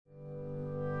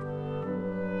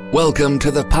Welcome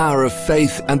to the Power of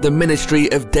Faith and the ministry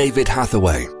of David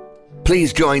Hathaway.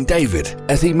 Please join David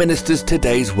as he ministers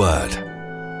today's word.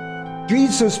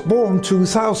 Jesus, born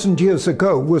 2,000 years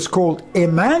ago, was called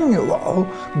Emmanuel,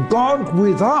 God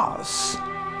with us.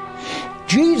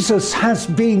 Jesus has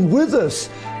been with us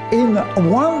in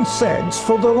one sense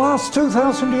for the last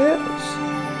 2,000 years.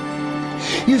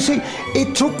 You see,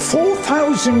 it took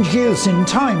 4,000 years in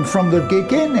time from the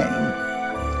beginning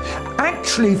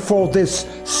actually for this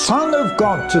Son of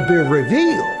God to be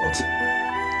revealed.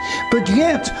 But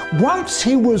yet, once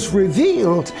he was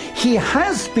revealed, he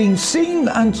has been seen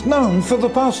and known for the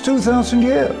past 2,000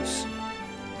 years.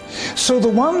 So the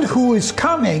one who is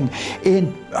coming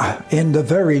in the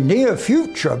very near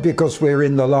future, because we're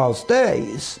in the last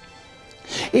days,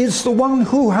 is the one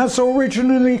who has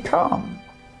originally come.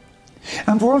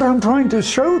 And what I'm trying to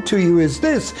show to you is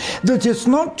this, that it's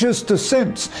not just a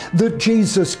sense that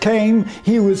Jesus came,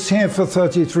 he was here for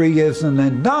 33 years and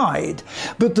then died,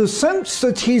 but the sense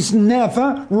that he's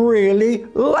never really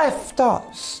left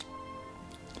us.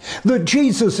 That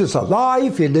Jesus is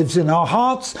alive, he lives in our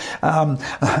hearts.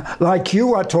 Like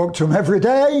you, I talk to him every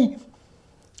day.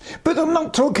 But I'm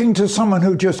not talking to someone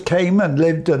who just came and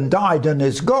lived and died and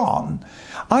is gone.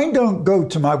 I don't go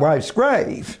to my wife's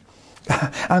grave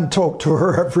and talk to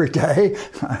her every day.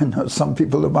 I know some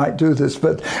people who might do this,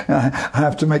 but I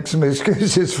have to make some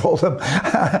excuses for them.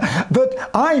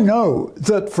 But I know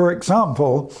that, for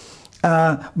example,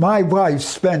 my wife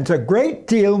spent a great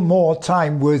deal more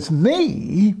time with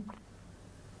me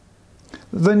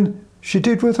than she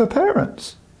did with her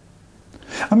parents.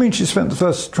 I mean, she spent the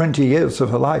first 20 years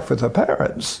of her life with her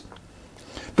parents,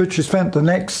 but she spent the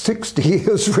next 60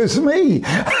 years with me.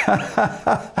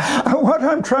 And what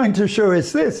I'm trying to show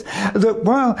is this, that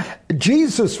while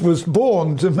Jesus was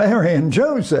born to Mary and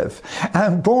Joseph,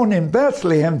 and born in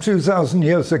Bethlehem 2,000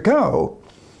 years ago,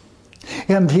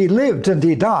 and he lived and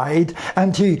he died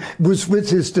and he was with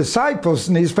his disciples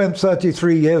and he spent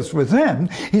 33 years with them,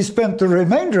 he spent the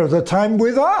remainder of the time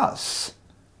with us.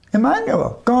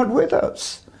 Emmanuel, God with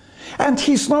us. And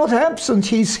he's not absent,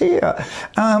 he's here.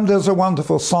 There's a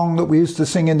wonderful song that we used to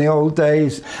sing in the old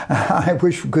days. I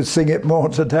wish we could sing it more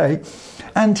today.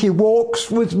 And he walks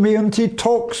with me and he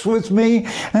talks with me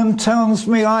and tells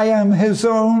me I am his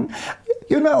own.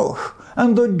 You know,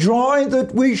 and the joy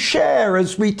that we share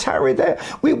as we tarry there.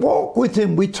 We walk with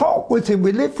him, we talk with him,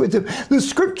 we live with him. The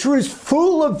scripture is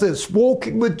full of this,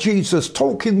 walking with Jesus,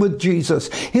 talking with Jesus,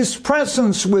 his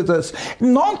presence with us.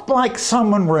 Not like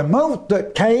someone remote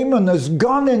that came and has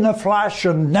gone in a flash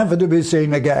and never to be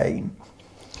seen again.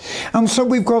 And so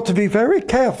we've got to be very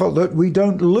careful that we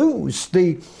don't lose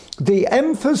the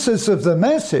emphasis of the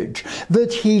message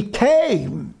that he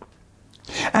came.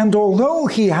 And although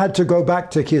he had to go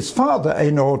back to his Father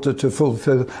in order to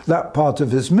fulfill that part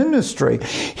of his ministry,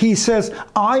 he says,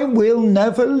 I will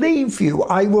never leave you.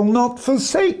 I will not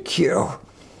forsake you.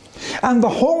 And the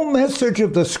whole message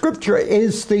of the scripture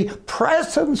is the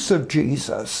presence of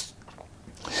Jesus.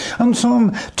 And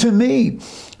so to me,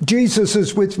 Jesus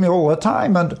is with me all the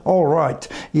time. And all right,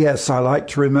 yes, I like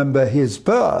to remember his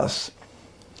birth.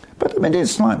 But I mean,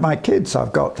 it's like my kids.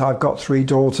 I've got 3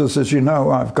 daughters, as you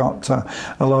know. I've got a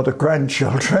lot of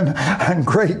grandchildren and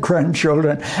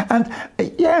great-grandchildren. And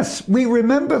yes, we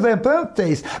remember their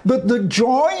birthdays. But the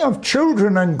joy of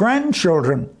children and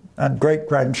grandchildren and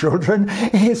great-grandchildren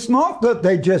is not that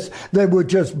they were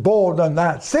just born and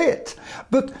that's it.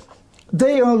 But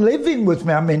they are living with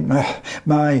me. I mean,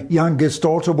 my youngest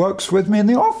daughter works with me in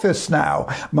the office now.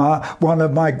 One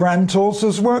of my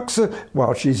granddaughters works,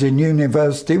 she's in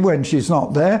university when she's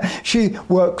not there. She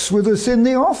works with us in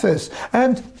the office.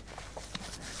 And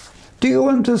do you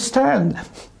understand?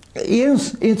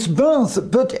 Yes, it's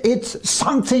birth, but it's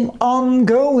something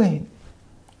ongoing.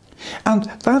 And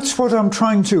that's what I'm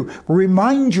trying to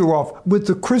remind you of with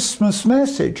the Christmas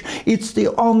message. It's the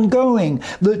ongoing,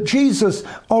 that Jesus,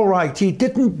 all right, he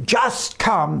didn't just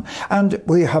come, and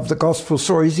we have the gospel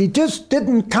stories, he just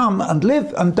didn't come and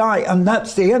live and die, and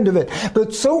that's the end of it.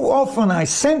 But so often I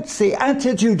sense the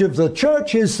attitude of the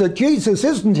church is that Jesus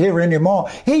isn't here anymore,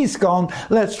 he's gone,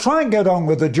 let's try and get on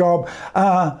with the job,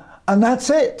 and that's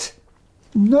it.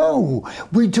 No,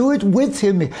 we do it with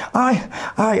him.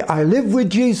 I live with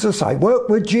Jesus, I work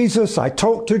with Jesus, I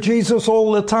talk to Jesus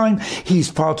all the time.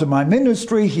 He's part of my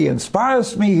ministry, he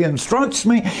inspires me, he instructs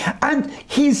me, and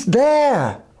he's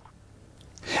there.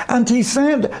 And he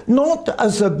said, not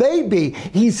as a baby,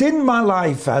 he's in my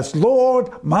life as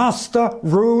Lord, Master,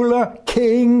 Ruler,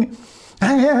 King.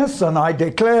 Yes, and I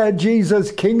declare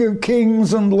Jesus King of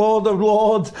Kings and Lord of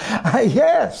Lords.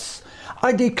 Yes.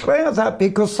 I declare that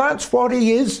because that's what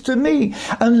he is to me,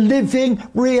 a living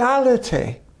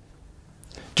reality.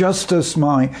 Just as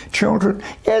my children,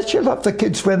 yes, you love the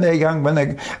kids when they're young,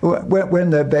 when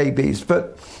they're babies,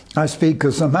 but I speak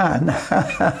as a man.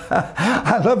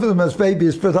 I love them as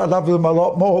babies, but I love them a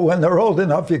lot more when they're old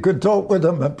enough. You can talk with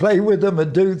them and play with them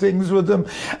and do things with them.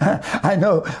 I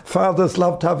know fathers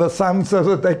love to have a son so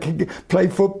that they can play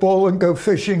football and go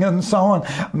fishing and so on.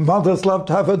 Mothers love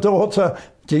to have a daughter,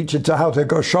 teach her how to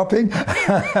go shopping.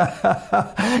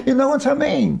 You know what I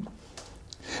mean?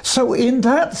 So in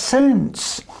that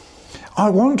sense, I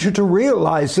want you to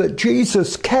realize that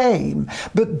Jesus came,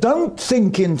 but don't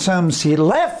think in terms he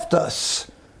left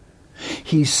us.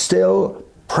 He's still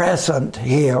present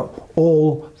here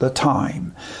all the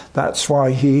time. That's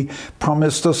why he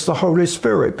promised us the Holy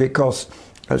Spirit, because,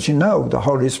 as you know, the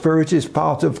Holy Spirit is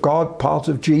part of God, part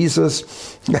of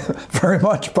Jesus, very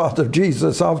much part of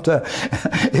Jesus after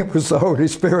it was the Holy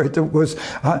Spirit that was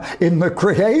in the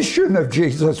creation of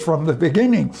Jesus from the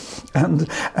beginning.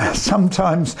 And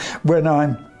sometimes when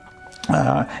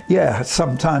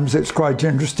sometimes it's quite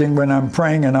interesting when I'm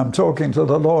praying and I'm talking to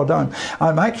the Lord,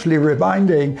 I'm actually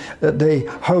reminding the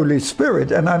Holy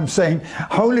Spirit, and I'm saying,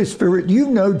 Holy Spirit, you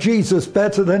know Jesus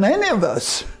better than any of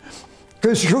us,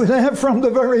 because you were there from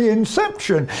the very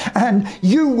inception, and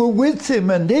you were with him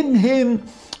and in him,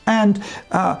 and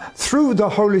through the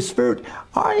Holy Spirit,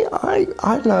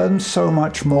 I learned so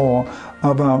much more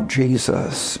about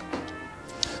Jesus.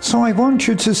 So I want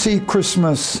you to see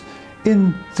Christmas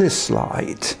in this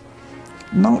light.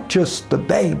 Not just the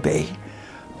baby,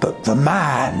 but the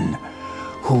man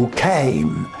who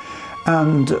came.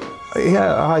 And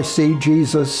I see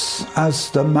Jesus as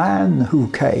the man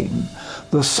who came,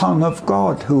 the Son of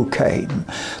God who came,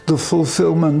 the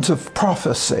fulfillment of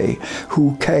prophecy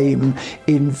who came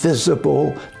in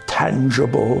visible,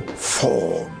 tangible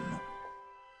form.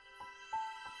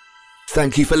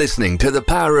 Thank you for listening to The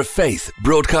Power of Faith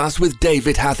broadcast with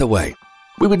David Hathaway.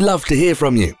 We would love to hear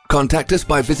from you. Contact us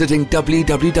by visiting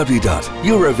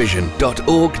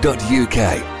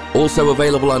www.eurovision.org.uk. Also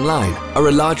available online are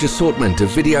a large assortment of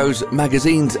videos,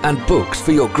 magazines and books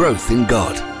for your growth in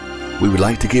God. We would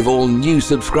like to give all new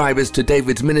subscribers to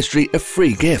David's ministry a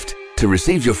free gift. To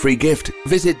receive your free gift,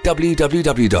 visit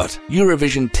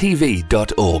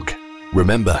www.eurovisiontv.org.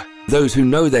 Remember, those who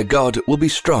know their God will be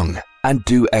strong and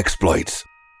do exploits.